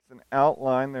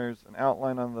outline. There's an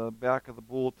outline on the back of the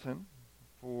bulletin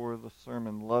for the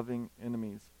sermon, Loving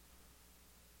Enemies.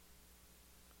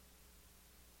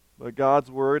 But God's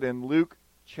Word in Luke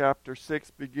chapter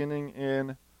 6, beginning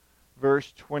in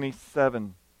verse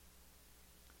 27.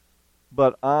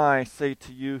 But I say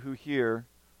to you who hear,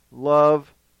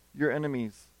 love your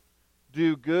enemies.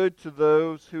 Do good to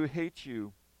those who hate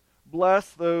you.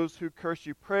 Bless those who curse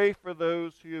you. Pray for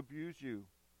those who abuse you.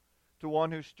 To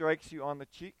one who strikes you on the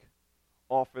cheek,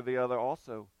 offer the other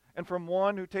also. And from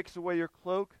one who takes away your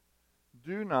cloak,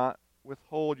 do not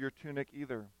withhold your tunic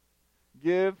either.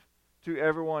 Give to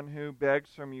everyone who begs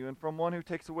from you, and from one who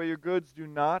takes away your goods, do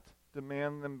not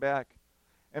demand them back.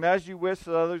 And as you wish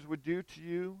that others would do to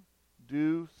you,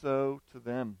 do so to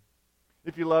them.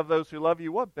 If you love those who love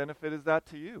you, what benefit is that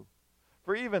to you?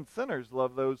 For even sinners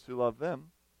love those who love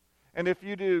them. And if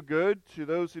you do good to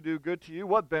those who do good to you,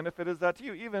 what benefit is that to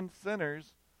you? Even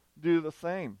sinners do the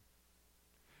same.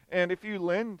 And if you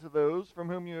lend to those from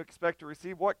whom you expect to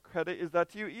receive, what credit is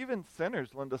that to you? Even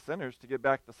sinners lend to sinners to get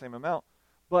back the same amount.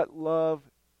 But love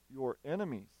your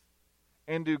enemies,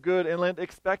 and do good, and lend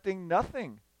expecting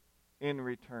nothing in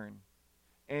return.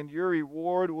 And your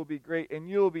reward will be great, and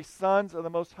you will be sons of the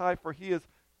Most High, for He is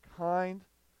kind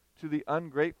to the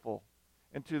ungrateful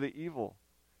and to the evil.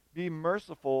 Be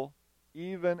merciful,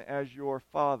 even as your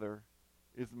Father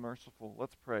is merciful.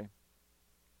 Let's pray.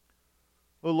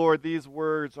 Oh Lord, these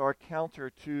words are counter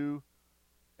to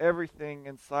everything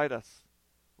inside us.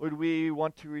 Lord, we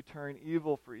want to return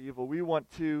evil for evil. We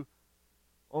want to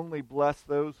only bless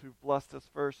those who've blessed us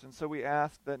first. And so we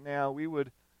ask that now we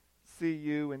would see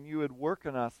you and you would work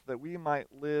in us, that we might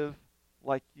live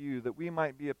like you, that we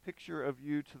might be a picture of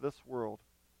you to this world.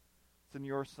 It's in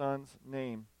your Son's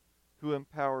name, who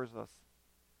empowers us.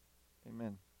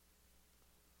 Amen.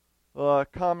 A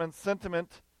common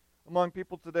sentiment among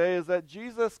people today is that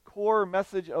Jesus' core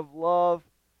message of love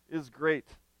is great.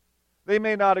 They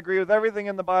may not agree with everything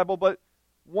in the Bible, but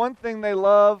one thing they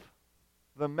love,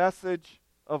 the message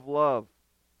of love.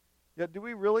 Yet do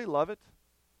we really love it?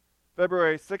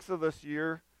 February 6th of this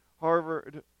year,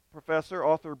 Harvard professor,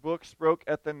 author of books, spoke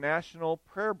at the National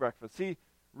Prayer Breakfast. He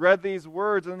read these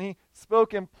words and he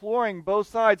spoke imploring both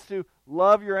sides to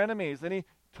love your enemies. And he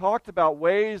talked about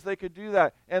ways they could do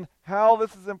that and how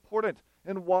this is important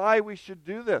and why we should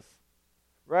do this.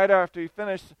 Right after he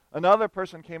finished, another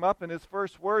person came up and his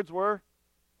first words were,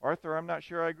 Arthur, I'm not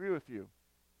sure I agree with you.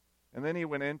 And then he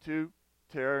went into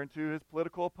tear into his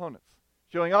political opponents,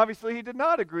 showing obviously he did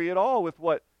not agree at all with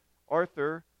what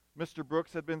Arthur, Mr.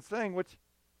 Brooks, had been saying, which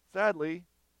sadly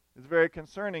is very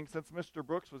concerning since Mr.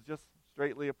 Brooks was just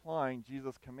straightly applying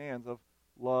Jesus' commands of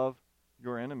love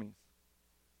your enemies.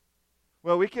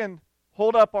 Well, we can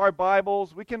hold up our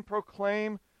Bibles, we can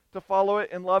proclaim to follow it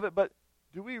and love it, but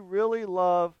do we really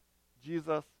love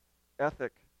Jesus'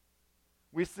 ethic?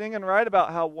 We sing and write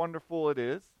about how wonderful it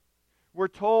is. We're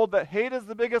told that hate is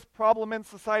the biggest problem in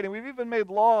society. We've even made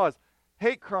laws,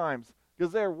 hate crimes,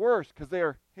 because they're worse, because they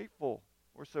are hateful,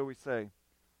 or so we say.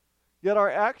 Yet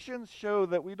our actions show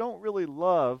that we don't really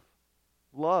love.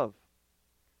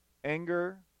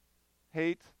 Anger,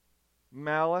 hate,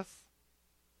 malice.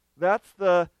 That's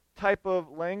the type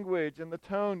of language and the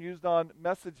tone used on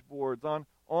message boards, on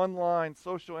online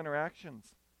social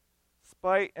interactions.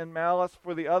 Spite and malice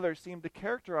for the other seem to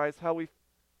characterize how we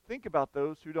think about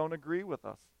those who don't agree with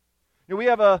us. You know, we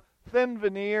have a thin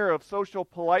veneer of social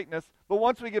politeness, but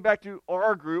once we get back to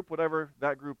our group, whatever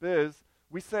that group is,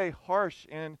 we say harsh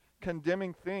and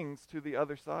condemning things to the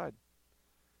other side.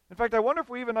 In fact, I wonder if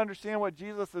we even understand what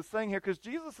Jesus is saying here, because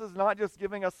Jesus is not just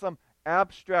giving us some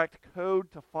abstract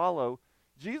code to follow.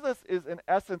 Jesus is in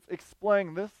essence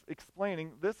explaining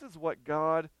this is what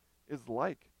God is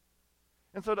like.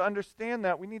 And so to understand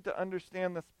that, we need to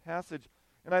understand this passage.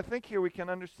 And I think here we can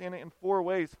understand it in four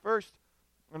ways. First,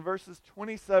 in verses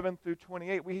 27 through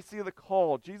 28, we see the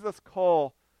call, Jesus'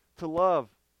 call to love.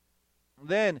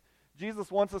 Then,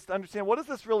 Jesus wants us to understand, what does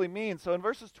this really mean? So in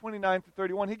verses 29 through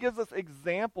 31, he gives us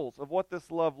examples of what this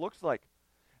love looks like.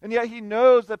 And yet he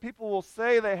knows that people will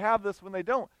say they have this when they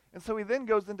don't. And so he then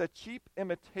goes into cheap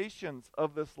imitations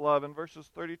of this love in verses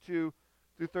 32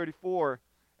 through 34.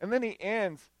 And then he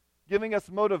ends giving us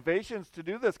motivations to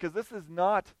do this, because this is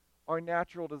not our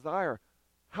natural desire.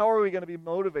 How are we going to be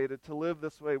motivated to live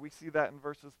this way? We see that in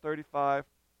verses 35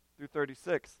 through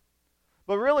 36.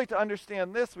 But really, to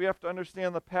understand this, we have to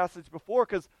understand the passage before,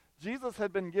 because Jesus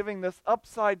had been giving this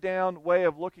upside-down way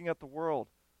of looking at the world.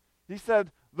 He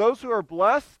said, those who are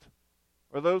blessed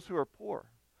are those who are poor.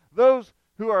 Those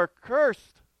who are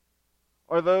cursed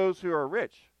are those who are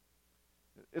rich.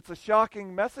 It's a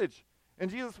shocking message. And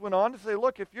Jesus went on to say,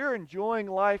 look, if you're enjoying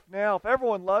life now, if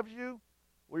everyone loves you,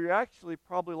 well, you're actually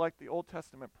probably like the Old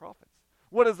Testament prophets.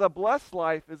 What is a blessed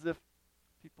life is if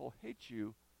people hate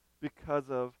you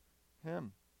because of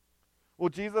him. Well,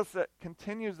 Jesus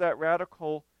continues that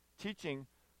radical teaching,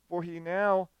 for he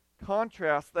now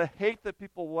contrasts the hate that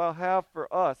people will have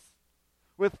for us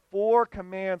with 4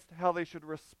 commands to how they should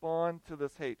respond to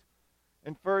this hate.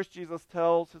 And first, Jesus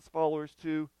tells his followers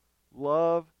to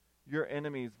love your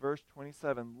enemies. Verse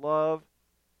 27, love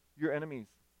your enemies.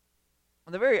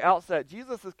 On the very outset,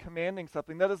 Jesus is commanding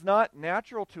something that is not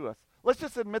natural to us. Let's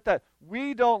just admit that.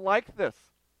 We don't like this.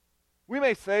 We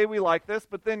may say we like this,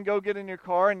 but then go get in your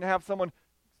car and have someone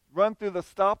run through the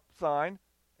stop sign,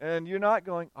 and you're not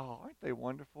going, oh, aren't they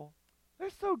wonderful? They're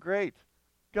so great.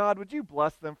 God, would you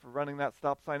bless them for running that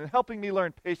stop sign and helping me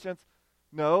learn patience?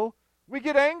 No, we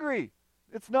get angry.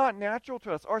 It's not natural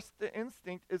to us. Our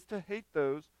instinct is to hate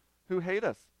those who hate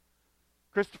us.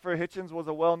 Christopher Hitchens was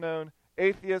a well-known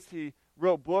atheist. He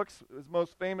wrote books. His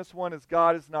most famous one is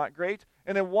God is Not Great.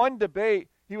 And in one debate,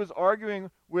 he was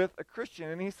arguing with a Christian,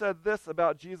 and he said this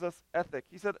about Jesus' ethic.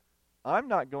 He said, I'm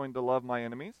not going to love my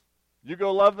enemies. You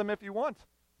go love them if you want.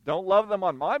 Don't love them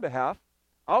on my behalf.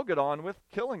 I'll get on with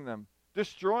killing them,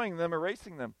 destroying them,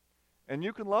 erasing them. And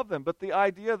you can love them. But the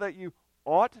idea that you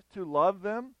ought to love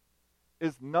them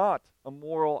is not a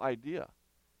moral idea.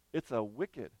 It's a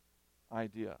wicked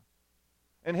idea.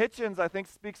 And Hitchens, I think,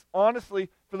 speaks honestly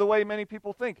for the way many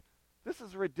people think. This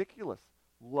is ridiculous.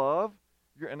 Love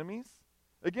your enemies?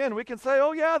 Again, we can say,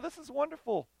 oh yeah, this is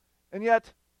wonderful. And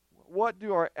yet, what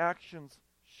do our actions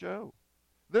show?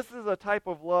 This is a type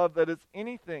of love that is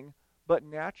anything but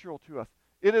natural to us.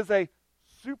 It is a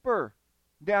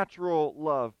supernatural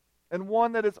love, and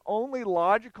one that is only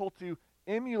logical to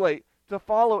emulate, to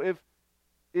follow,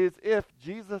 if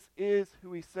Jesus is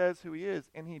who he says who he is,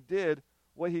 and he did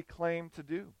what he claimed to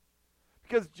do.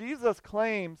 Because Jesus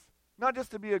claims not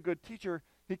just to be a good teacher,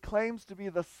 he claims to be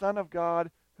the Son of God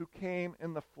who came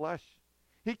in the flesh.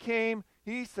 He came,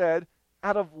 he said,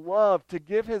 out of love, to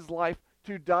give his life,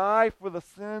 to die for the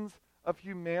sins of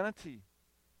humanity.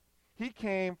 He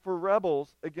came for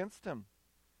rebels against him.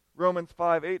 Romans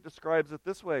 5:8 describes it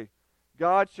this way: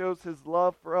 God shows his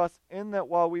love for us in that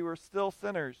while we were still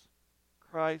sinners,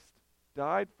 Christ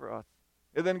died for us.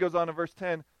 It then goes on in verse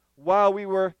 10, while we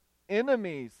were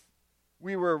enemies,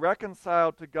 we were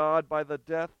reconciled to God by the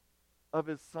death of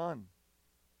his Son.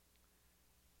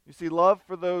 You see, love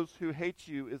for those who hate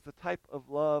you is the type of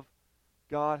love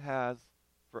God has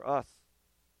for us.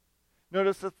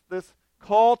 Notice that this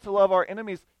call to love our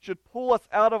enemies should pull us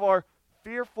out of our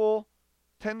fearful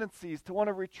tendencies to want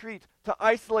to retreat, to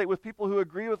isolate with people who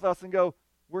agree with us and go,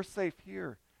 we're safe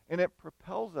here. And it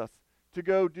propels us to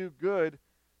go do good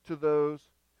to those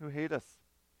who hate us.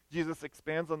 Jesus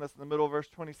expands on this in the middle of verse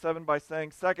 27 by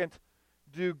saying, second,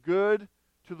 do good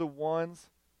to the ones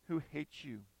who hate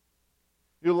you.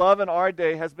 Your love in our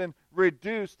day has been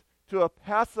reduced to a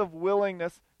passive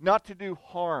willingness not to do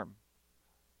harm.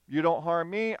 You don't harm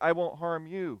me, I won't harm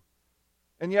you.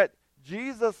 And yet,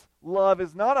 Jesus' love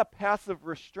is not a passive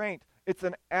restraint, it's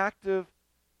an active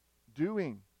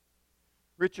doing.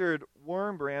 Richard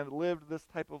Wurmbrand lived this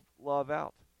type of love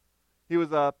out. He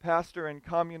was a pastor in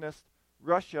communist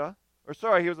Russia,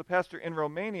 he was a pastor in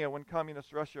Romania when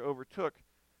communist Russia overtook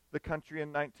the country in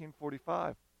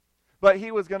 1945. But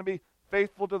he was going to be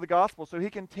faithful to the gospel, so he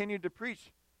continued to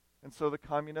preach. And so the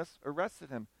communists arrested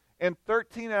him. And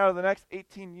 13 out of the next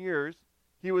 18 years,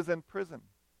 he was in prison.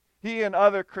 He and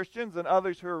other Christians and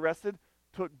others who were arrested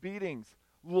took beatings,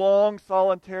 long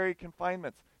solitary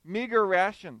confinements, meager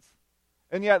rations.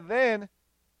 And yet then,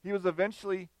 he was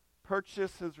eventually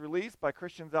purchased his release by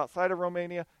Christians outside of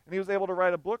Romania, and he was able to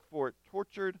write a book for it,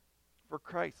 Tortured for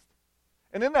Christ.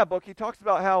 And in that book, he talks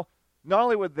about how not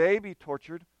only would they be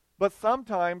tortured, but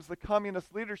sometimes the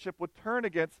communist leadership would turn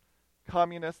against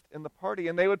communists in the party,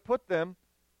 and they would put them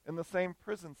in the same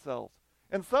prison cells.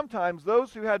 And sometimes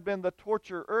those who had been the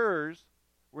torturers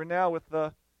were now with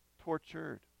the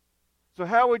tortured. So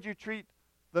how would you treat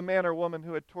the man or woman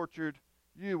who had tortured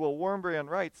you? Well, Wurmbrand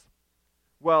writes,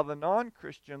 while the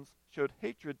non-Christians showed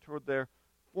hatred toward their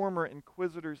former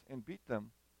inquisitors and beat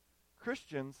them,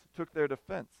 Christians took their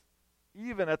defense,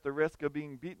 even at the risk of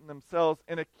being beaten themselves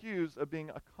and accused of being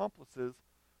accomplices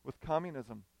with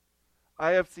communism.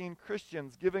 I have seen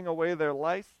Christians giving away their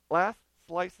last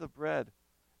slice of bread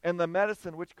and the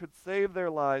medicine which could save their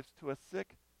lives to a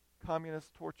sick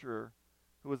communist torturer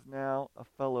who was now a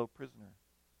fellow prisoner.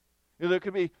 There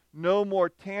could be no more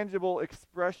tangible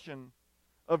expression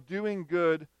of doing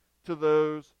good to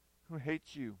those who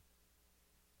hate you.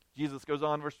 Jesus goes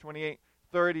on, verse 28.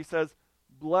 Third, he says,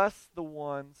 bless the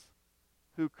ones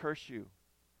who curse you.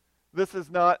 This is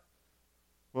not,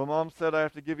 well, Mom said I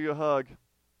have to give you a hug.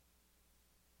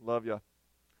 Love ya.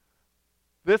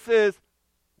 This is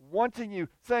wanting you,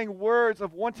 saying words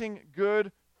of wanting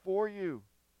good for you.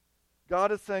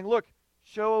 God is saying, look,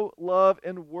 show love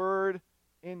in word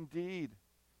and deed.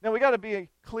 Now we got to be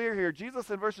clear here. Jesus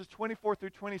in verses 24 through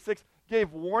 26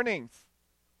 gave warnings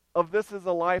of this is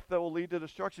a life that will lead to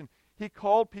destruction. He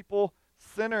called people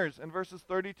sinners in verses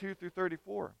 32 through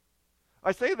 34.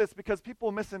 I say this because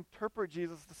people misinterpret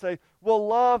Jesus to say, well,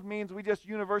 love means we just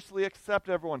universally accept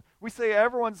everyone. We say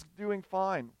everyone's doing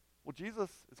fine. Well, Jesus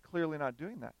is clearly not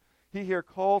doing that. He here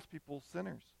calls people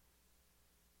sinners.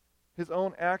 His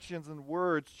own actions and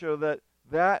words show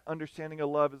that understanding of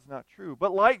love is not true.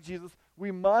 But like Jesus,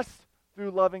 we must,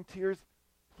 through loving tears,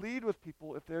 plead with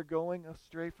people if they're going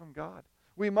astray from God.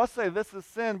 We must say this is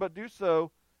sin, but do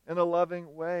so in a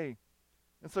loving way.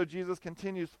 And so Jesus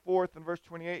continues forth in verse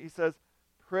 28. He says,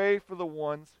 pray for the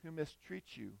ones who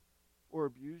mistreat you or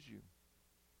abuse you.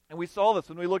 And we saw this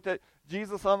when we looked at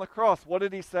Jesus on the cross. What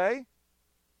did he say?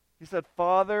 He said,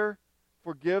 Father,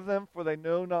 forgive them, for they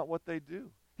know not what they do.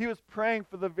 He was praying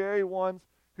for the very ones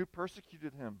who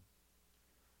persecuted him.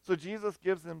 So Jesus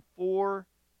gives them 4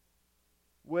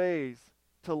 ways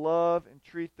to love and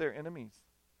treat their enemies.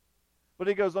 But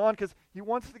he goes on because he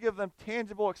wants to give them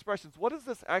tangible expressions. What does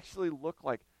this actually look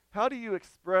like? How do you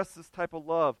express this type of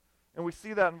love? And we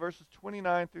see that in verses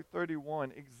 29 through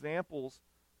 31, examples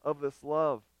of this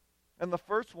love. And the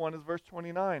first one is verse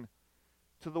 29.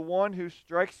 To the one who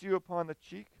strikes you upon the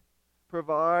cheek,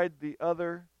 provide the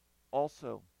other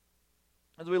also.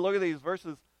 As we look at these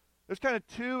verses, there's kind of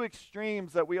 2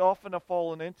 extremes that we often have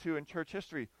fallen into in church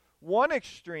history. One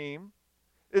extreme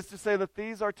is to say that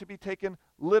these are to be taken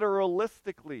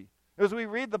literalistically. As we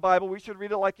read the Bible, we should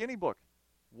read it like any book.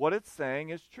 What it's saying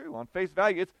is true. On face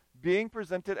value, it's being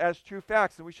presented as true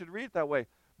facts, and we should read it that way.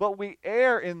 But we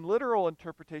err in literal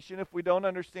interpretation if we don't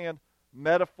understand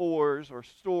metaphors or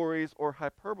stories or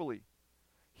hyperbole.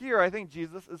 Here, I think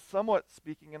Jesus is somewhat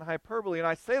speaking in hyperbole, and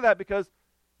I say that because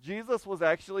Jesus was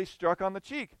actually struck on the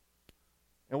cheek.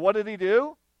 And what did he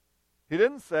do? He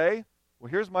didn't say, well,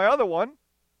 here's my other one.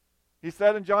 He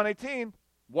said in John 18,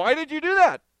 why did you do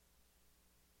that?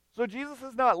 So Jesus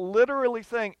is not literally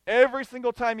saying every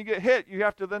single time you get hit, you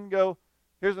have to then go,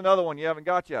 here's another one you haven't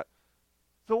got yet.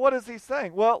 So what is he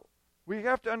saying? Well, we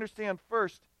have to understand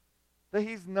first that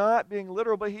he's not being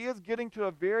literal, but he is getting to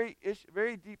a very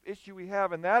deep issue we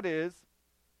have, and that is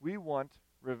we want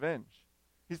revenge.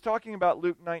 He's talking about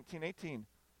Luke 19:18.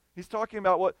 He's talking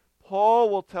about what Paul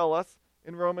will tell us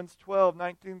in Romans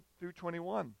 12:19 through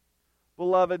 21.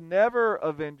 Beloved, never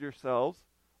avenge yourselves,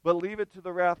 but leave it to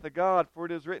the wrath of God, for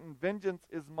it is written, vengeance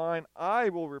is mine, I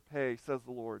will repay, says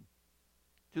the Lord.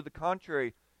 To the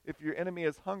contrary, if your enemy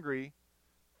is hungry,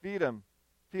 feed him.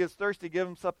 If he is thirsty, give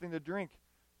him something to drink.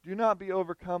 Do not be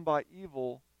overcome by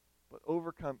evil, but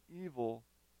overcome evil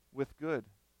with good.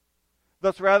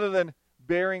 Thus, rather than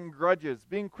bearing grudges,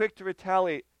 being quick to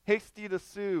retaliate, hasty to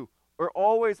sue, or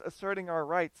always asserting our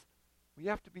rights, we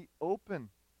have to be open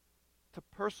to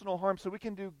personal harm so we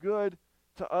can do good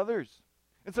to others.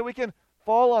 And so we can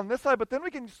fall on this side, but then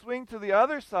we can swing to the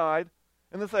other side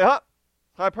and then say,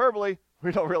 hyperbole,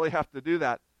 we don't really have to do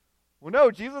that. Well,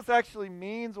 no, Jesus actually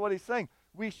means what he's saying.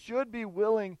 We should be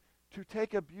willing to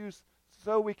take abuse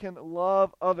so we can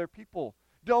love other people.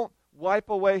 Don't wipe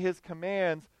away his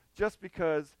commands just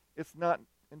because it's not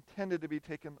intended to be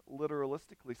taken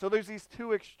literalistically. So there's these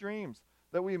 2 extremes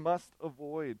that we must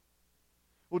avoid.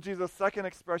 Well, Jesus' second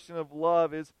expression of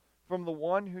love is from the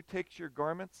one who takes your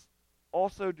garments,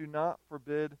 also do not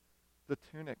forbid the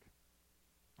tunic.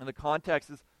 And the context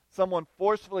is someone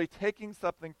forcefully taking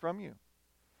something from you.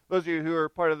 Those of you who are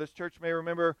part of this church may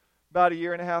remember about 1.5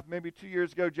 years, maybe 2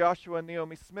 years ago, Joshua and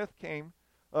Naomi Smith came,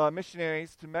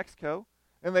 missionaries to Mexico,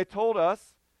 and they told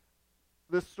us,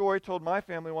 this story told my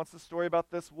family once, the story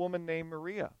about this woman named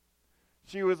Maria.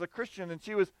 She was a Christian, and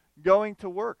she was going to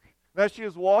work. And as she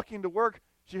was walking to work,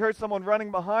 she heard someone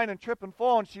running behind and trip and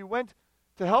fall, and she went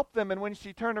to help them, and when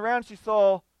she turned around, she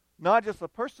saw not just a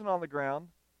person on the ground,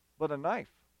 but a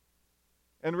knife,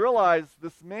 and realized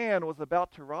this man was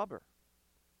about to rob her.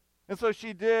 And so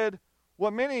she did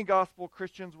what many gospel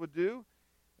Christians would do,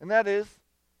 and that is,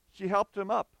 she helped him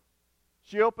up.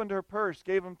 She opened her purse,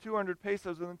 gave him 200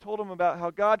 pesos, and then told him about how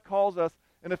God calls us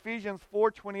in Ephesians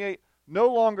 4:28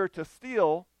 no longer to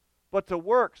steal, but to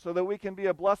work so that we can be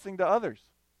a blessing to others.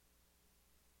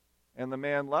 And the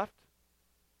man left.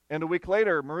 And a week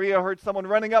later, Maria heard someone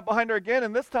running up behind her again,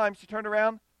 and this time she turned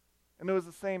around, and it was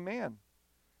the same man.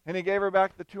 And he gave her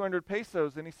back the 200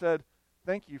 pesos, and he said,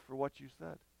 Thank you for what you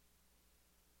said.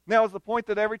 Now, is the point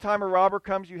that every time a robber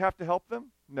comes, you have to help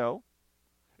them? No.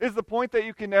 Is the point that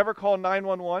you can never call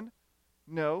 911?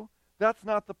 No. That's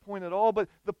not the point at all. But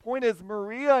the point is,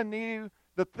 Maria knew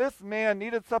that this man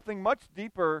needed something much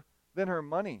deeper than her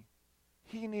money.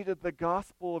 He needed the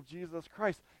gospel of Jesus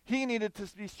Christ. He needed to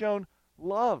be shown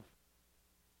love.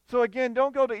 So again,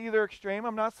 don't go to either extreme.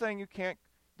 I'm not saying you can't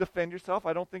defend yourself.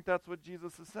 I don't think that's what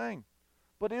Jesus is saying.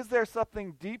 But is there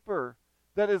something deeper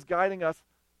that is guiding us?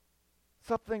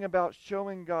 Something about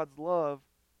showing God's love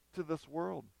to this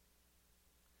world.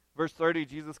 Verse 30,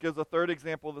 Jesus gives a third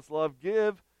example of this love.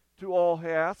 Give to all who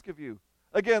ask of you.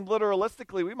 Again,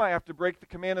 literalistically, we might have to break the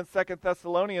command in 2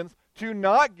 Thessalonians to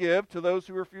not give to those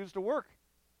who refuse to work.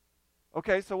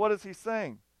 Okay, so what is he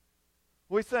saying?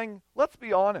 Well, he's saying, let's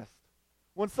be honest.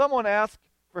 When someone asks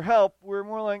for help, we're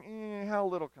more like, how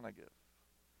little can I give?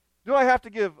 Do I have to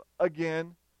give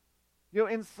again?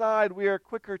 Inside we are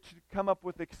quicker to come up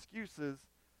with excuses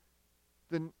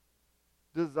than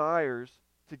desires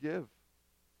to give.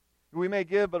 We may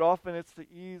give, but often it's to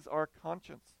ease our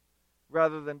conscience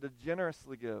rather than to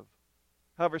generously give.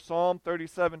 However, Psalm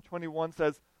 37:21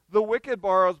 says, the wicked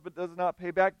borrows but does not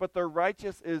pay back, but the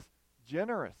righteous is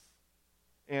generous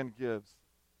and gives.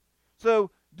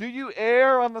 So, do you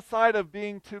err on the side of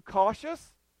being too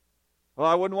cautious? Well,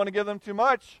 I wouldn't want to give them too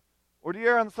much. Or do you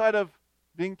err on the side of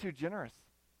being too generous?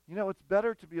 It's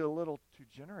better to be a little too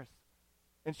generous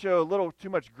and show a little too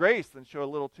much grace than show a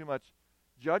little too much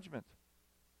judgment.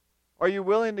 Are you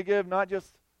willing to give not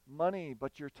just money,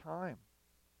 but your time?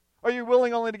 Are you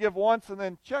willing only to give once and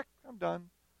then check, I'm done?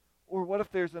 Or what if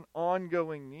there's an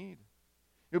ongoing need?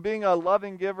 Being a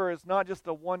loving giver is not just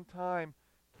a one-time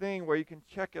thing where you can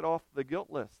check it off the guilt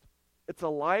list. It's a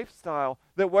lifestyle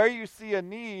that where you see a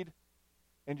need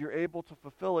and you're able to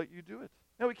fulfill it, you do it.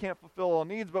 Now, we can't fulfill all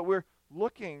needs, but we're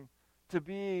looking to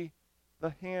be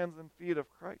the hands and feet of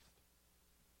Christ.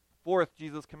 Fourth,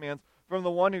 Jesus commands, from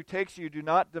the one who takes you, do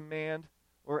not demand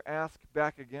or ask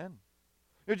back again.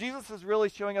 Jesus is really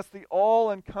showing us the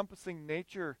all-encompassing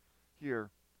nature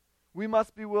here. We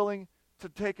must be willing to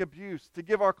take abuse, to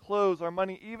give our clothes, our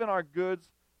money, even our goods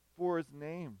for his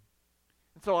name.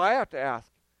 And so I have to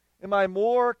ask, am I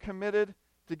more committed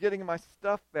to getting my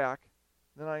stuff back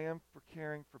than I am for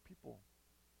caring for people?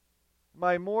 Am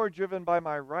I more driven by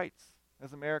my rights?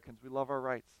 As Americans, we love our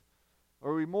rights.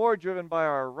 Or are we more driven by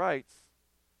our rights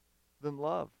than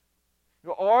love?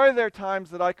 Are there times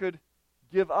that I could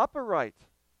give up a right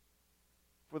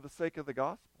for the sake of the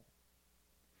gospel?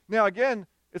 Now, again,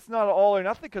 it's not all or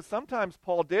nothing, because sometimes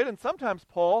Paul did, and sometimes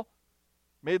Paul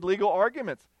made legal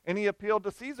arguments, and he appealed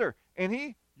to Caesar, and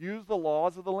he used the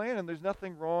laws of the land, and there's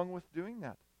nothing wrong with doing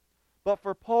that. But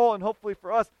for Paul, and hopefully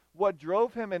for us, what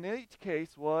drove him in each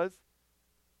case was,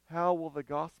 how will the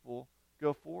gospel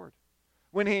go forward?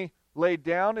 When he laid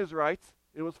down his rights,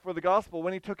 it was for the gospel.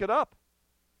 When he took it up,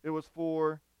 it was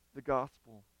for the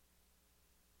gospel.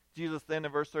 Jesus then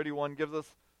in verse 31 gives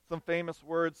us some famous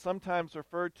words, sometimes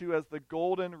referred to as the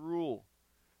golden rule.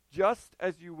 Just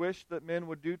as you wish that men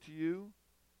would do to you,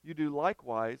 you do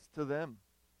likewise to them.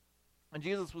 And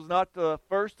Jesus was not the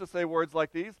first to say words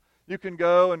like these. You can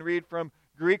go and read from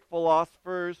Greek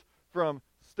philosophers, from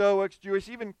Stoics, Jewish,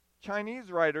 even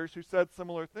Chinese writers who said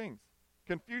similar things.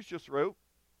 Confucius wrote,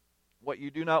 what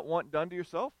you do not want done to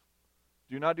yourself,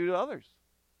 do not do to others.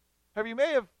 However, you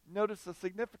may have noticed a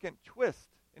significant twist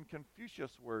in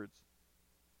Confucius' words.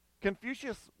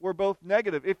 Confucius were both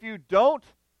negative. If you don't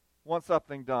want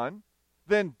something done,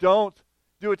 then don't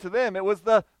do it to them. It was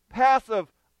the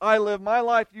passive, I live my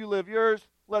life, you live yours,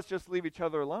 let's just leave each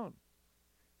other alone.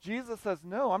 Jesus says,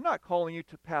 no, I'm not calling you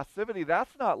to passivity.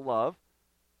 That's not love.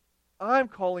 I'm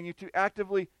calling you to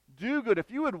actively do good.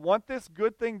 If you would want this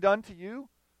good thing done to you,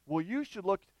 well, you should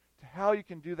look to how you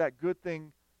can do that good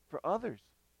thing for others.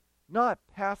 Not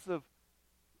passive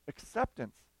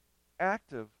acceptance,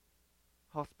 active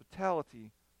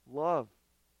hospitality, love.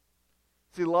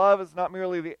 See, love is not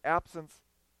merely the absence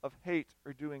of hate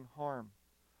or doing harm.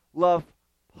 Love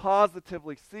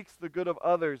positively seeks the good of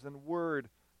others in word,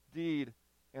 deed,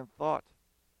 and thought.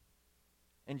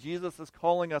 And Jesus is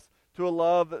calling us to a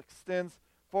love that extends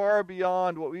far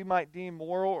beyond what we might deem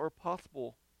moral or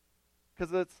possible,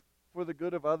 because it's for the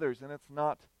good of others and it's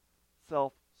not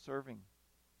self-serving.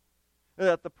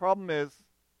 That the problem is,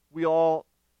 we all,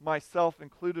 myself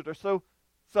included, are so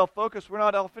self-focused, we're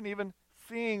not often even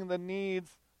seeing the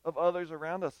needs of others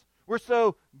around us. We're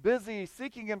so busy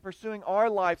seeking and pursuing our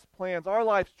life's plans, our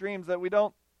life's dreams, that we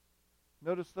don't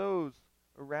notice those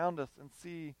around us and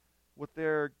see what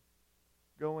they're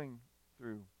going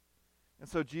through. And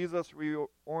so Jesus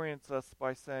reorients us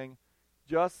by saying,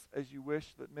 just as you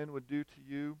wish that men would do to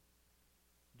you,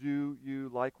 do you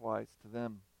likewise to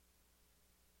them.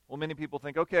 Well, many people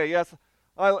think, okay, yes,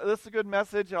 this is a good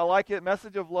message. I like it,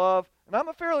 message of love. And I'm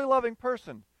a fairly loving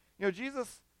person.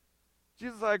 Jesus,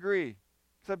 I agree.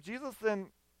 Except Jesus then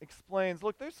explains,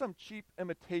 look, there's some cheap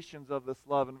imitations of this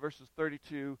love in verses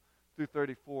 32 through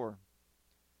 34.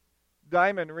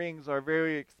 Diamond rings are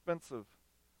very expensive,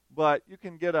 but you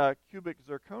can get a cubic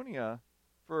zirconia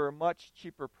for a much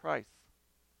cheaper price.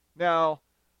 Now,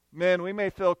 men, we may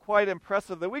feel quite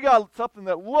impressive that we got something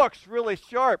that looks really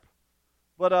sharp,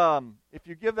 but if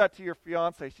you give that to your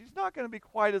fiance, she's not going to be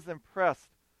quite as impressed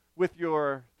with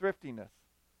your thriftiness.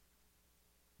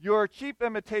 Your cheap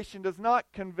imitation does not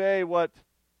convey what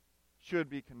should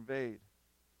be conveyed.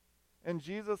 And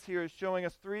Jesus here is showing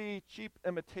us 3 cheap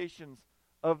imitations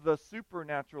of the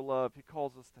supernatural love he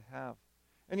calls us to have.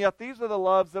 And yet these are the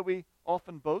loves that we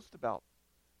often boast about,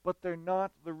 but they're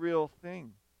not the real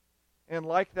thing. And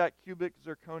like that cubic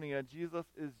zirconia, Jesus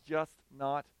is just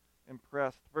not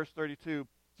impressed. Verse 32,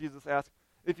 Jesus asks,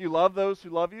 if you love those who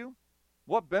love you,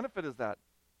 what benefit is that?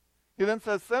 He then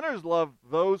says, sinners love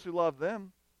those who love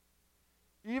them.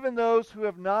 Even those who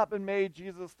have not been made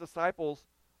Jesus' disciples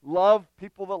love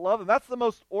people that love them. That's the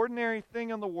most ordinary thing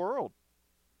in the world.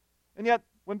 And yet,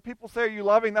 when people say, are you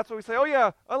loving? That's what we say, oh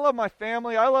yeah, I love my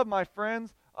family, I love my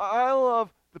friends, I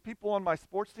love the people on my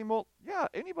sports team. Well, yeah,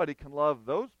 anybody can love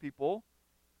those people.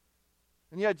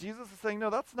 And yet Jesus is saying, no,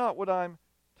 that's not what I'm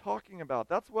talking about.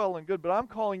 That's well and good, but I'm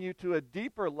calling you to a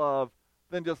deeper love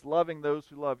than just loving those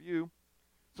who love you.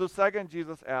 So second,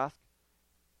 Jesus asked,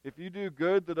 if you do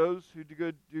good to those who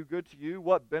do good to you,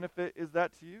 what benefit is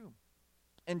that to you?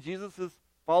 And Jesus is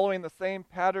following the same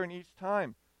pattern each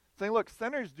time, saying, look,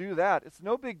 sinners do that. It's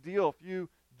no big deal if you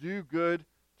do good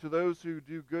to those who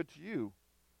do good to you.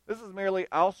 This is merely,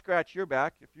 I'll scratch your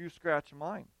back if you scratch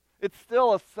mine. It's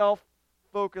still a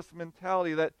self-focused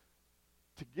mentality that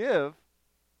to give,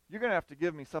 you're going to have to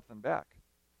give me something back.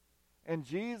 And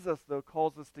Jesus, though,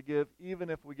 calls us to give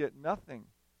even if we get nothing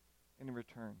in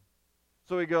return.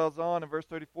 So he goes on in verse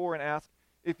 34 and asks,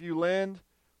 if you lend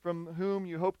from whom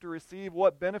you hope to receive,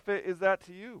 what benefit is that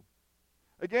to you?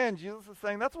 Again, Jesus is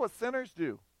saying that's what sinners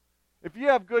do. If you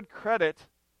have good credit,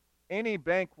 any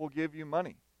bank will give you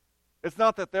money. It's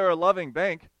not that they're a loving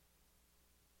bank.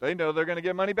 They know they're going to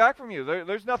get money back from you.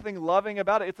 There's nothing loving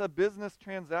about it. It's a business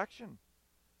transaction,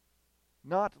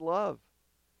 not love.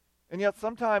 And yet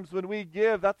sometimes when we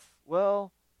give,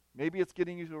 maybe it's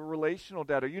getting you to a relational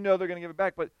debt, or you know they're going to give it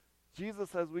back, but Jesus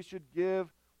says we should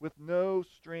give with no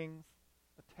strings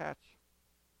attached.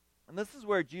 And this is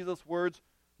where Jesus' words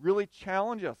really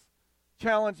challenge us.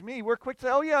 Challenge me. We're quick to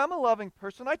say, oh yeah, I'm a loving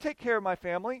person. I take care of my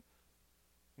family.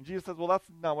 And Jesus says, well, that's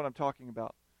not what I'm talking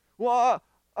about. Well,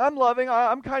 I'm loving.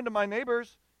 I'm kind to my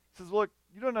neighbors. He says, look,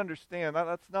 you don't understand.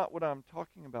 That's not what I'm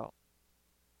talking about.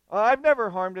 I've never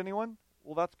harmed anyone.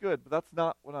 Well, that's good, but that's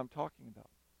not what I'm talking about.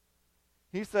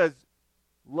 He says,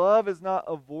 love is not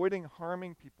avoiding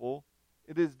harming people.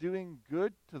 It is doing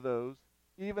good to those,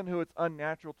 even who it's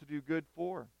unnatural to do good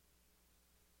for.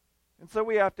 And so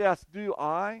we have to ask,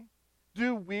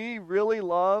 do we really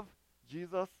love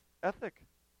Jesus' ethic?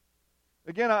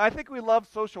 Again, I think we love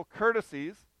social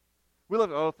courtesies. We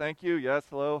love, oh, thank you, yes,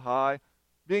 hello, hi,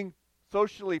 being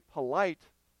socially polite,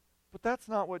 but that's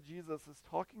not what Jesus is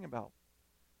talking about.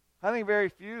 I think very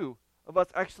few of us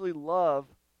actually love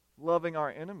loving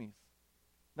our enemies,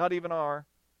 not even our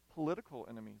political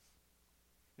enemies.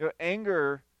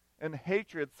 Anger and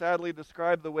hatred sadly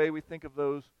describe the way we think of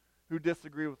those who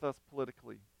disagree with us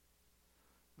politically.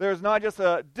 There's not just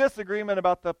a disagreement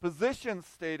about the positions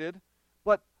stated,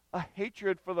 but a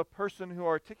hatred for the person who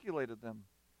articulated them.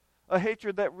 A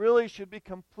hatred that really should be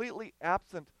completely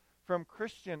absent from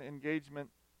Christian engagement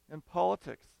in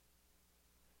politics.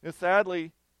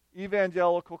 Sadly,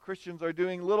 evangelical Christians are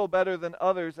doing little better than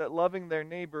others at loving their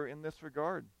neighbor in this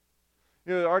regard.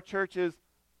 Our church is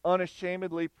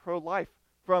unashamedly pro-life.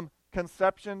 From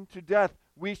conception to death,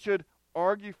 we should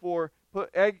argue for,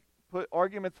 put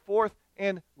arguments forth,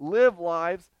 and live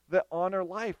lives that honor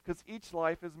life, because each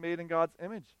life is made in God's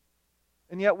image.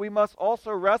 And yet we must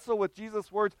also wrestle with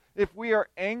Jesus' words. If we are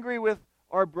angry with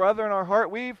our brother in our heart,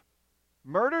 we've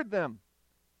murdered them.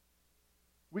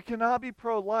 We cannot be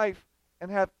pro-life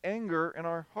and have anger in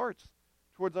our hearts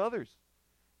towards others.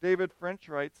 David French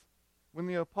writes, when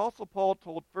the Apostle Paul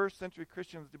told first century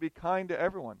Christians to be kind to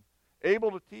everyone,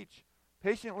 able to teach,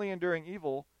 patiently enduring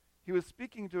evil, he was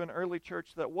speaking to an early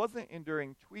church that wasn't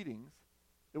enduring tweetings.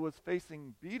 It was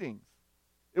facing beatings.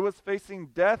 It was facing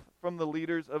death from the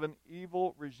leaders of an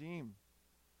evil regime.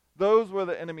 Those were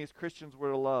the enemies Christians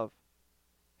were to love.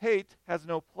 hate has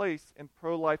no place in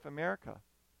pro-life America.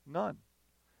 None.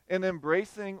 And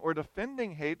embracing or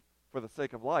defending hate for the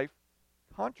sake of life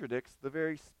contradicts the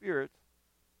very spirit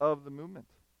of the movement.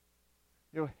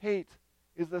 Hate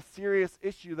is a serious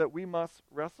issue that we must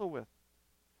wrestle with.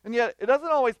 And yet, it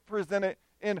doesn't always present it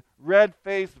in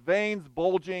red-faced, veins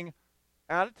bulging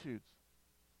attitudes.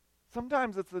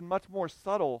 Sometimes it's in much more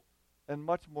subtle and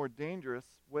much more dangerous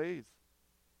ways.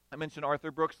 I mentioned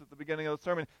Arthur Brooks at the beginning of the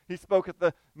sermon. He spoke at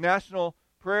the National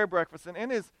Prayer Breakfast, and in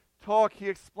his talk, he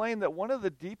explained that one of the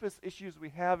deepest issues we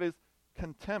have is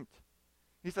contempt.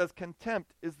 He says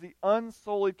contempt is the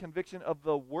unsullied conviction of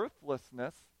the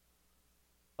worthlessness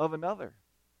of another,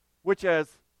 which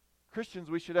as Christians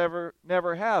we should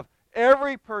never have.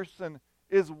 Every person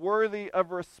is worthy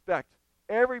of respect.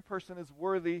 Every person is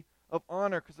worthy of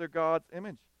honor because they're God's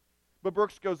image. But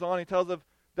Brooks goes on, he tells of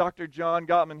Dr. John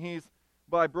Gottman. He's,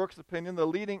 by Brooks' opinion, the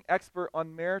leading expert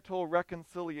on marital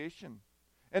reconciliation.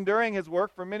 And during his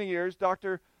work for many years,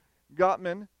 Dr.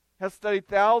 Gottman has studied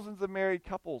thousands of married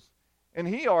couples. And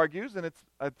he argues, and it's,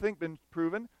 I think, been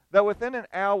proven, that within an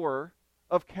hour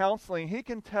of counseling, he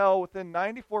can tell within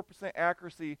 94%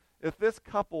 accuracy if this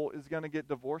couple is going to get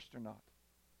divorced or not.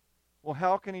 Well,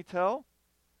 how can he tell?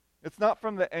 It's not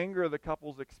from the anger the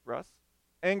couples express.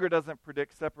 Anger doesn't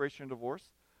predict separation and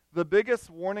divorce. The biggest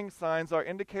warning signs are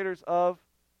indicators of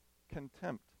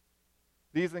contempt.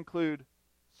 These include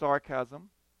sarcasm,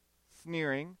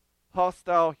 sneering,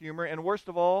 hostile humor, and worst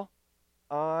of all,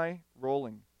 eye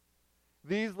rolling.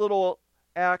 These little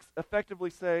acts effectively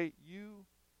say, you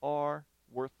are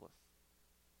worthless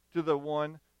to the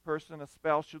one person a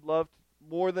spouse should love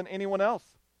more than anyone else.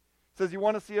 It says you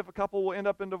want to see if a couple will end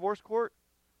up in divorce court?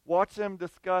 Watch them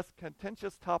discuss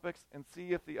contentious topics and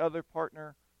see if the other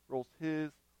partner rolls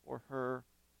his or her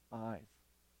eyes.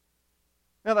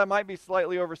 Now that might be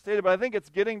slightly overstated, but I think it's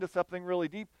getting to something really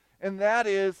deep, and that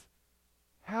is,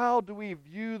 how do we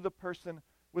view the person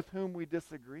with whom we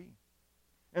disagree?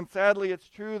 And sadly, it's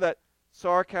true that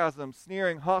sarcasm,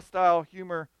 sneering, hostile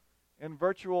humor, and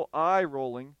virtual eye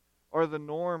rolling are the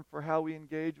norm for how we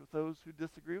engage with those who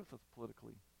disagree with us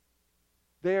politically.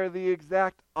 They are the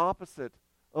exact opposite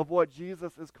of what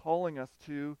Jesus is calling us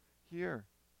to here.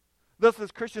 Thus,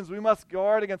 as Christians, we must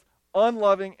guard against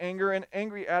unloving anger and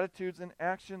angry attitudes and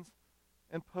actions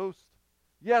and posts.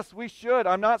 Yes, we should.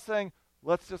 I'm not saying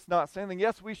let's just not say anything.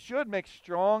 Yes, we should make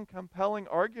strong, compelling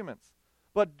arguments,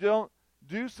 but don't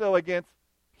do so against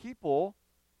people.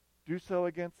 Do so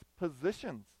against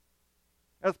positions.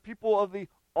 As people of the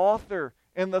author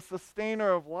and the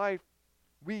sustainer of life,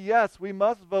 we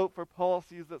must vote for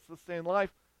policies that sustain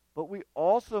life, but we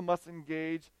also must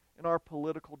engage in our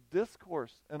political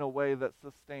discourse in a way that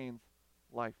sustains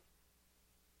life.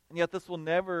 And yet this will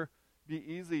never be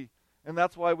easy, and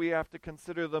that's why we have to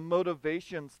consider the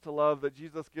motivations to love that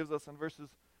Jesus gives us in verses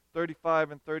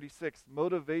 35 and 36.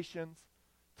 Motivations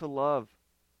to love.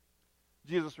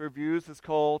 Jesus reviews his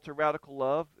call to radical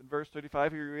love. In verse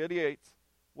 35, he reiterates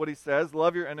what he says: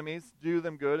 love your enemies, do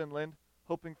them good, and lend,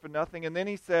 hoping for nothing. And then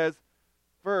he says,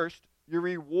 first, your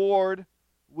reward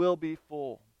will be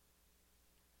full.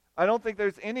 I don't think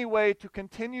there's any way to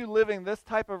continue living this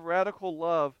type of radical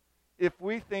love if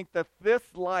we think that this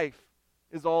life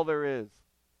is all there is.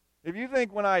 If you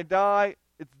think when I die,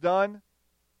 it's done,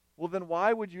 well then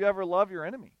why would you ever love your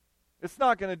enemy? It's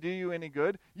not going to do you any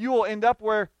good. You will end up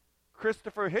where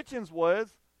Christopher Hitchens was,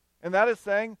 and that is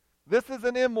saying, this is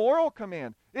an immoral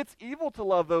command. It's evil to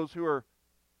love those who are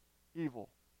evil.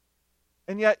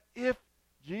 And yet, if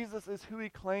Jesus is who he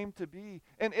claimed to be,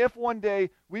 and if one day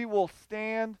we will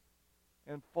stand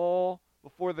and fall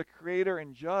before the Creator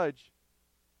and Judge,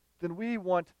 then we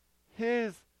want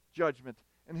his judgment.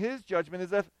 And his judgment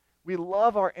is if we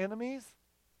love our enemies,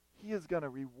 he is going to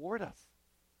reward us.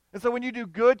 And so when you do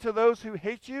good to those who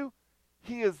hate you,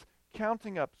 he is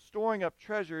counting up, storing up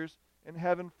treasures in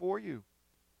heaven for you.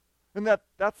 And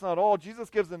that's not all. Jesus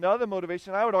gives another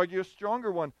motivation, I would argue a stronger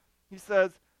one. He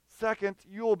says, second,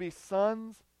 you will be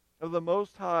sons of the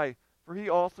Most High, for he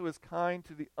also is kind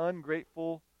to the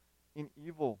ungrateful and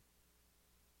evil.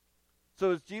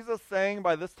 So is Jesus saying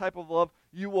by this type of love,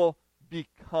 you will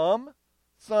become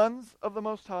sons of the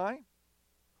Most High?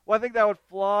 Well, I think that would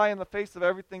fly in the face of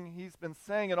everything he's been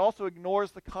saying and also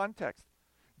ignores the context.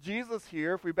 Jesus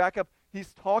here, if we back up,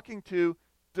 he's talking to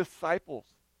disciples.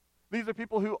 These are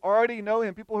people who already know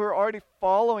him, people who are already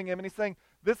following him, and he's saying,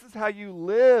 this is how you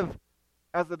live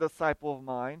as a disciple of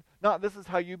mine, not this is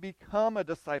how you become a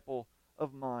disciple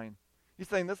of mine. He's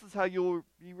saying this is how you will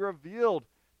be revealed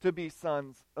to be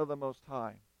sons of the Most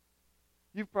High.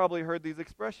 You've probably heard these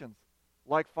expressions,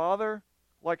 like father,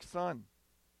 like son.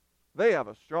 They have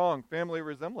a strong family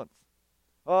resemblance.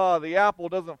 The apple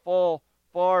doesn't fall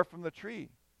far from the tree.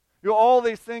 All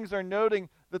these things are noting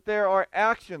that there are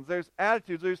actions, there's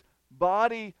attitudes, there's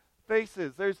body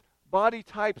faces, there's body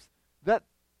types that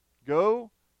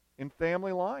go in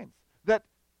family lines, that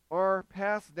are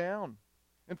passed down.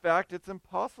 In fact, it's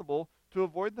impossible to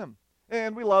avoid them.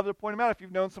 And we love to point them out. If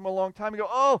you've known someone a long time, you go,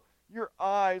 oh, your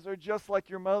eyes are just like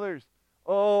your mother's.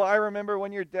 Oh, I remember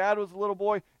when your dad was a little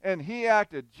boy and he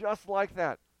acted just like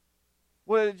that.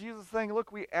 What is Jesus saying?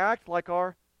 Look, we act like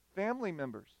our family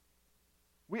members.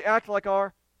 We act like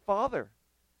our father.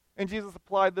 And Jesus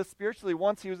applied this spiritually.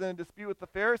 Once he was in a dispute with the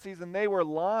Pharisees and they were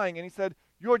lying, and he said,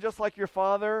 you're just like your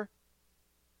father,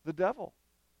 the devil.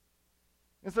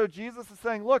 And so Jesus is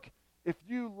saying, look, if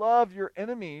you love your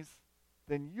enemies,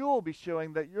 then you'll be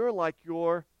showing that you're like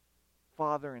your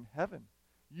Father in heaven.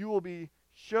 You will be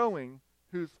showing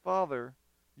whose father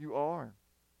you are.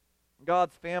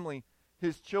 God's family,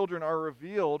 his children, are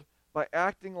revealed by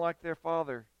acting like their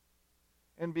father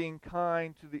and being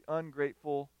kind to the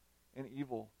ungrateful and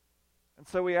evil. And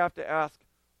so we have to ask,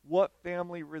 what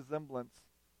family resemblance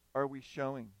are we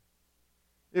showing?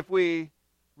 If we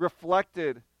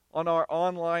reflected on our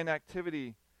online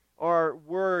activity, our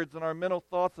words and our mental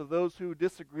thoughts of those who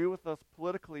disagree with us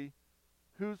politically,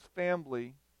 whose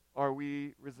family are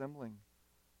we resembling?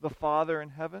 The Father in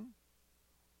heaven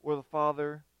or the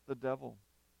father, the devil?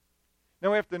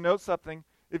 Now we have to note something.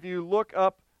 If you look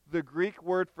up the Greek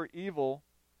word for evil,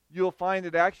 you'll find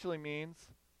it actually means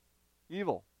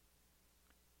evil.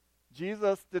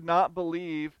 Jesus did not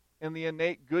believe in the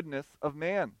innate goodness of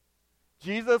man.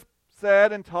 Jesus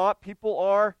said and taught people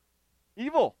are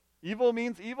evil. Evil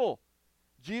means evil.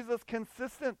 Jesus'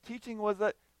 consistent teaching was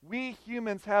that we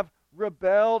humans have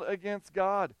rebelled against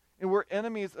God, and we're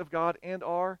enemies of God and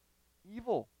are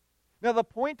evil. Now, the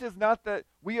point is not that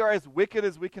we are as wicked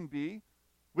as we can be.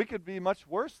 We could be much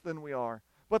worse than we are.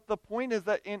 But the point is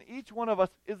that in each one of us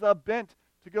is a bent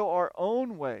to go our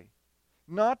own way,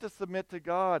 not to submit to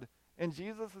God. And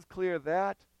Jesus is clear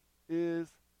that is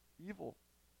evil.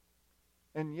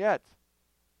 And yet,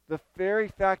 the very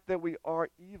fact that we are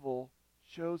evil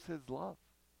shows his love.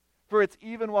 For it's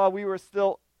even while we were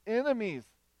still enemies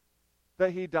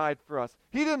that he died for us.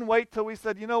 He didn't wait till we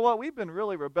said, you know what, we've been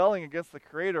really rebelling against the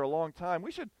Creator a long time.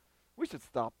 We should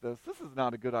stop this. This is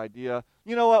not a good idea.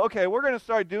 You know what, okay, we're going to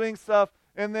start doing stuff,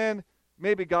 and then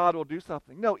maybe God will do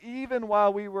something. No, even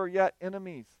while we were yet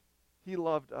enemies, he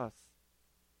loved us.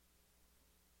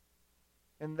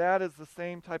 And that is the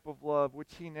same type of love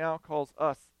which he now calls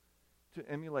us to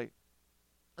emulate.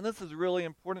 And this is really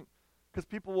important because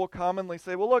people will commonly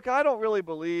say, well, look, I don't really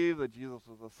believe that Jesus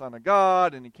was the Son of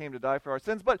God and he came to die for our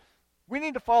sins, but we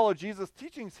need to follow Jesus'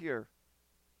 teachings here.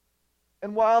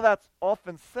 And while that's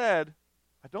often said,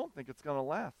 I don't think it's going to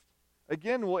last.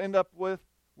 Again, we'll end up with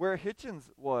where Hitchens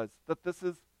was, that this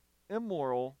is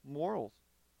immoral morals.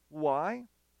 Why?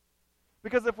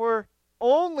 Because if we're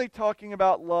only talking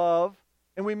about love,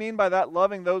 and we mean by that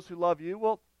loving those who love you,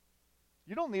 well,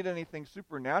 you don't need anything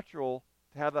supernatural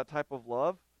to have that type of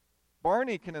love.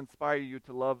 Barney can inspire you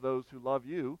to love those who love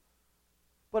you.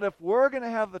 But if we're going to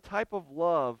have the type of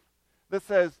love that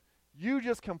says, you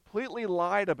just completely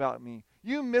lied about me,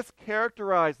 you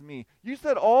mischaracterized me, you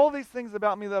said all these things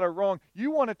about me that are wrong, you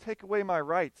want to take away my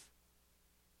rights,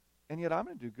 and yet I'm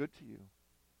going to do good to you.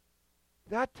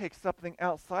 That takes something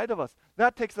outside of us.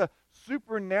 That takes a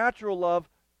supernatural love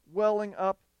welling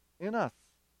up in us.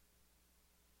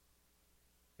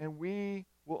 And we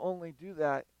will only do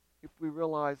that if we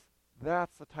realize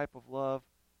that's the type of love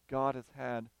God has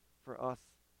had for us.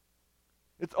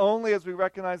 It's only as we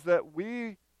recognize that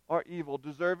we are evil,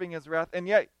 deserving his wrath, and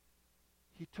yet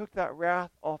he took that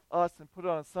wrath off us and put it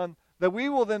on his Son, that we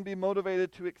will then be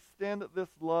motivated to extend this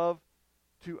love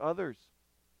to others.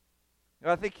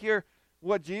 And I think here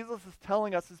what Jesus is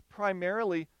telling us is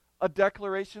primarily a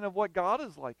declaration of what God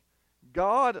is like.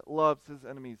 God loves his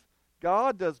enemies.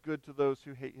 God does good to those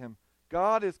who hate him.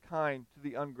 God is kind to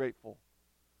the ungrateful.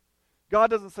 God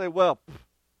doesn't say, well,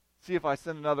 see if I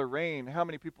send another rain. How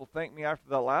many people thank me after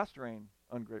that last rain?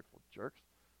 Ungrateful jerks.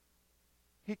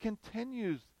 He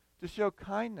continues to show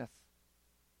kindness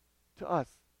to us,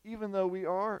 even though we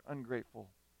are ungrateful.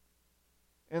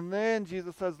 And then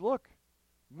Jesus says, look,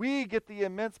 we get the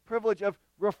immense privilege of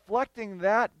reflecting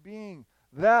that being,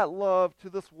 that love to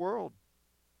this world.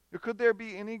 Could there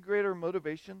be any greater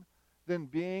motivation than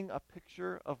being a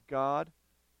picture of God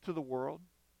to the world?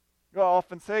 I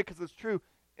often say, because it's true,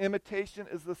 imitation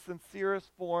is the sincerest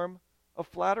form of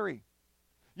flattery.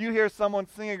 You hear someone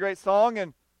sing a great song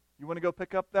and you want to go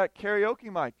pick up that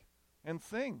karaoke mic and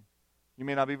sing. You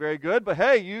may not be very good, but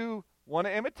hey, you want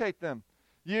to imitate them.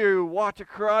 You watch a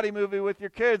karate movie with your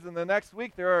kids, and the next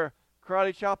week they're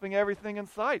karate chopping everything in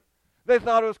sight. They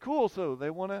thought it was cool, so they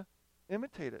want to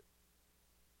imitate it.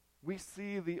 We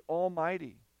see the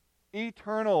almighty,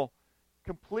 eternal,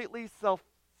 completely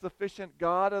self-sufficient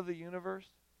God of the universe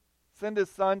send his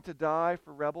son to die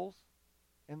for rebels,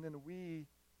 and then we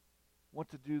want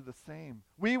to do the same.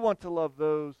 We want to love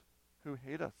those who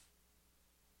hate us.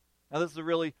 Now, this is a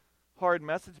really hard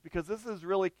message because this is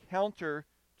really counter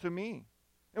to me.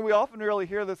 And we often really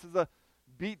hear this as a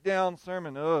beat-down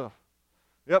sermon. Ugh.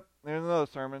 Yep, there's another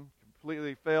sermon.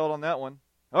 Completely failed on that one.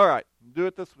 All right, do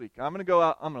it this week. I'm going to go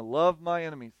out. I'm going to love my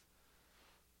enemies.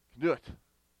 Do it.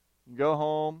 You go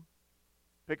home,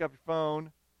 pick up your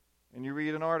phone, and you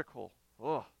read an article.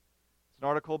 Ugh. It's an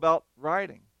article about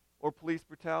rioting or police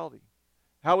brutality,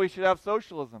 how we should have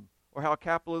socialism, or how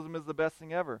capitalism is the best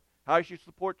thing ever, how you should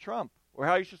support Trump, or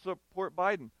how you should support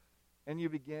Biden. And you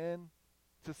begin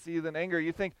to see the anger.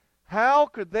 You think, how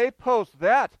could they post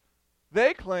that?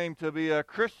 They claim to be a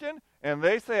Christian, and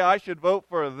they say I should vote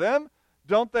for them.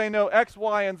 Don't they know X,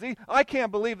 Y, and Z? I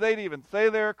can't believe they'd even say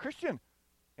they're a Christian.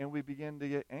 And we begin to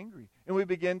get angry. And we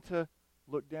begin to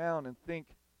look down and think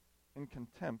in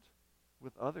contempt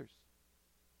with others.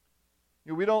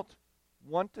 You know, we don't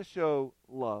want to show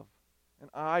love, and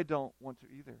I don't want to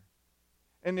either.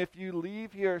 And if you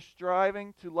leave here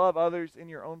striving to love others in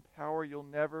your own power, you'll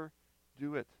never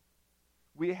do it.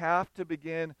 We have to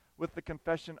begin with the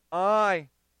confession, I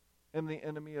am the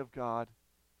enemy of God,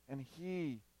 and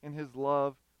he, in his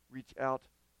love, reach out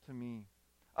to me.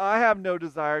 I have no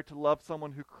desire to love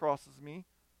someone who crosses me,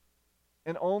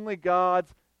 and only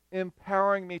God's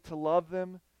empowering me to love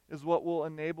them is what will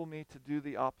enable me to do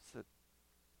the opposite.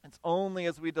 It's only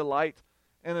as we delight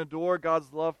and adore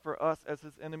God's love for us as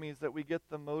his enemies that we get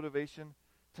the motivation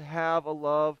to have a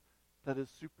love that is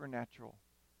supernatural,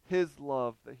 his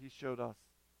love that he showed us.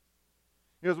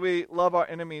 As we love our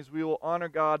enemies, we will honor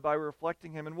God by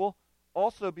reflecting him, and we'll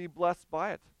also be blessed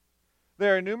by it.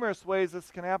 There are numerous ways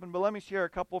this can happen, but let me share a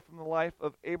couple from the life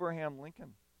of Abraham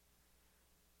Lincoln.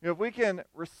 You know, if we can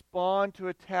respond to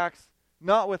attacks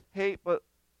not with hate but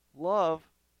love,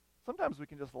 sometimes we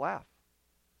can just laugh.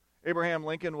 Abraham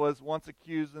Lincoln was once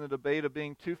accused in a debate of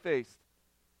being two-faced,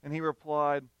 and he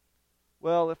replied,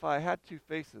 well, if I had two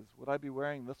faces, would I be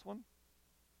wearing this one?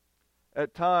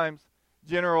 At times,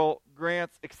 General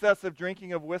Grant's excessive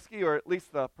drinking of whiskey, or at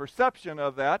least the perception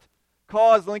of that,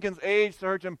 caused Lincoln's aides to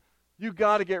urge him, you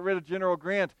got to get rid of General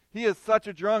Grant. He is such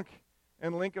a drunk.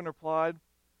 And Lincoln replied,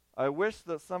 I wish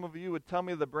that some of you would tell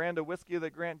me the brand of whiskey that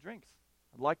Grant drinks.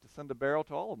 I'd like to send a barrel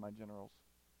to all of my generals.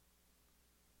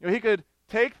 You know, he could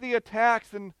take the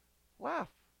attacks and laugh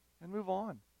and move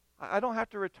on. I don't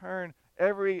have to return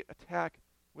every attack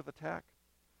with attack.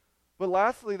 But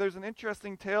lastly, there's an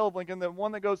interesting tale of Lincoln, the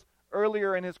one that goes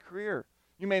earlier in his career.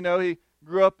 You may know he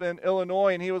grew up in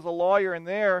Illinois, and he was a lawyer, and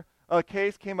there a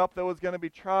case came up that was going to be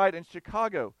tried in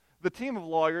Chicago. The team of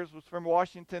lawyers was from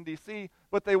Washington, D.C.,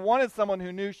 but they wanted someone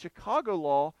who knew Chicago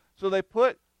law, so they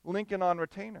put Lincoln on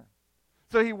retainer.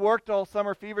 So he worked all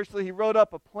summer feverishly. He wrote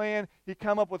up a plan. He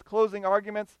came up with closing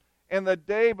arguments. And the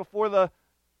day before the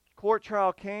court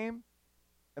trial came,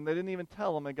 and they didn't even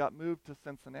tell him, it got moved to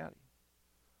Cincinnati.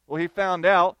 Well, he found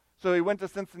out, so he went to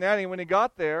Cincinnati. And when he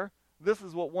got there, this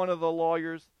is what one of the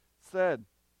lawyers said.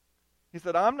 He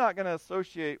said, I'm not going to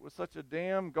associate with such a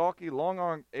damn gawky,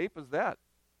 long-armed ape as that.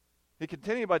 He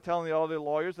continued by telling the other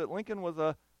lawyers that Lincoln was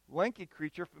a lanky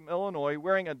creature from Illinois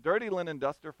wearing a dirty linen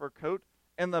duster for a coat,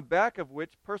 and the back of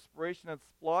which perspiration had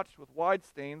splotched with wide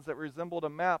stains that resembled a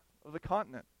map of the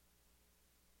continent.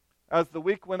 As the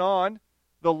week went on,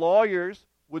 the lawyers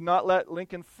would not let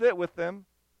Lincoln sit with them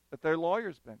at their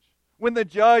lawyer's bench. When the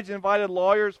judge invited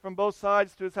lawyers from both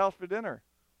sides to his house for dinner,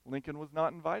 Lincoln was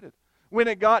not invited. When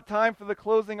it got time for the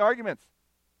closing arguments,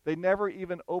 they never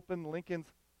even opened Lincoln's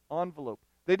envelope.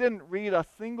 They didn't read a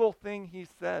single thing he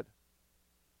said.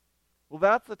 Well,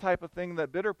 that's the type of thing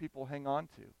that bitter people hang on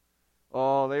to.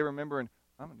 Oh, they remember, and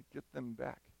I'm going to get them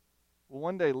back. Well,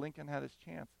 one day Lincoln had his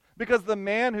chance because the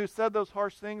man who said those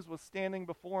harsh things was standing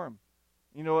before him.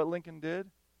 You know what Lincoln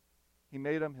did? He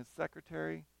made him his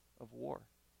Secretary of War.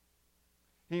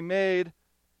 He made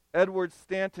Edward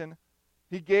Stanton,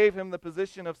 he gave him the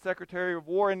position of Secretary of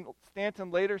War, and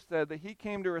Stanton later said that he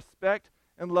came to respect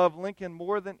and love Lincoln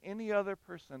more than any other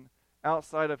person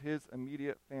outside of his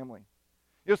immediate family.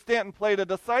 You know, Stanton played a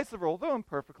decisive role, though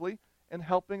imperfectly, in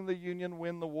helping the Union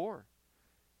win the war.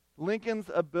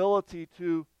 Lincoln's ability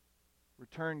to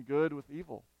return good with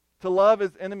evil, to love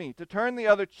his enemy, to turn the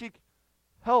other cheek,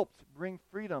 helped bring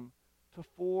freedom to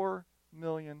 4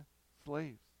 million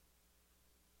slaves.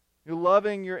 You love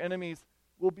loving your enemies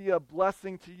will be a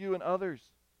blessing to you and others.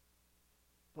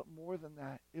 But more than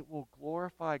that, it will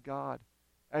glorify God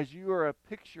as you are a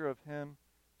picture of him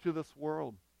to this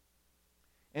world.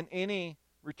 And any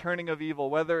returning of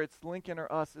evil, whether it's Lincoln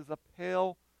or us, is a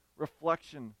pale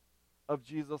reflection of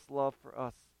Jesus' love for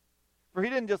us. For he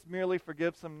didn't just merely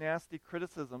forgive some nasty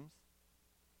criticisms.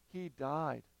 He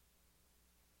died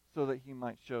so that he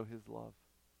might show his love.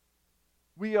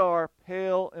 We are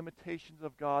pale imitations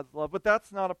of God's love, but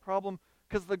that's not a problem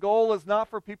because the goal is not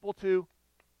for people to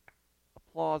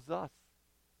applaud us.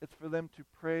 It's for them to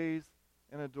praise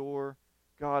and adore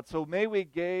God. So may we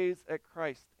gaze at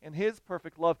Christ and his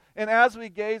perfect love. And as we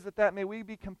gaze at that, may we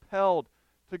be compelled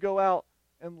to go out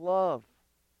and love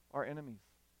our enemies,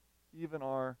 even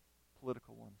our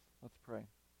political ones. Let's pray.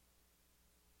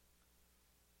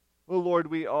 Oh Lord,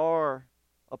 we are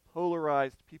a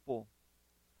polarized people.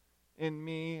 In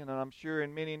me, and I'm sure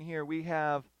in many in here, we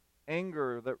have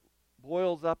anger that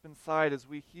boils up inside as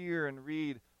we hear and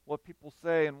read what people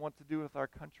say and want to do with our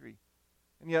country.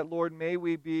 And yet, Lord, may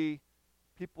we be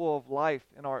people of life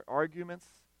in our arguments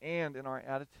and in our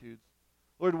attitudes.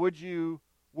 Lord, would you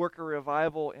work a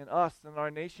revival in us and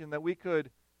our nation that we could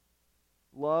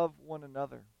love one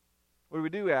another? Lord, we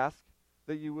do ask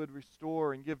that you would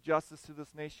restore and give justice to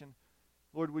this nation.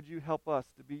 Lord, would you help us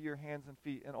to be your hands and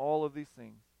feet in all of these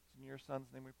things? In your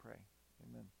Son's name we pray.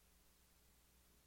 Amen.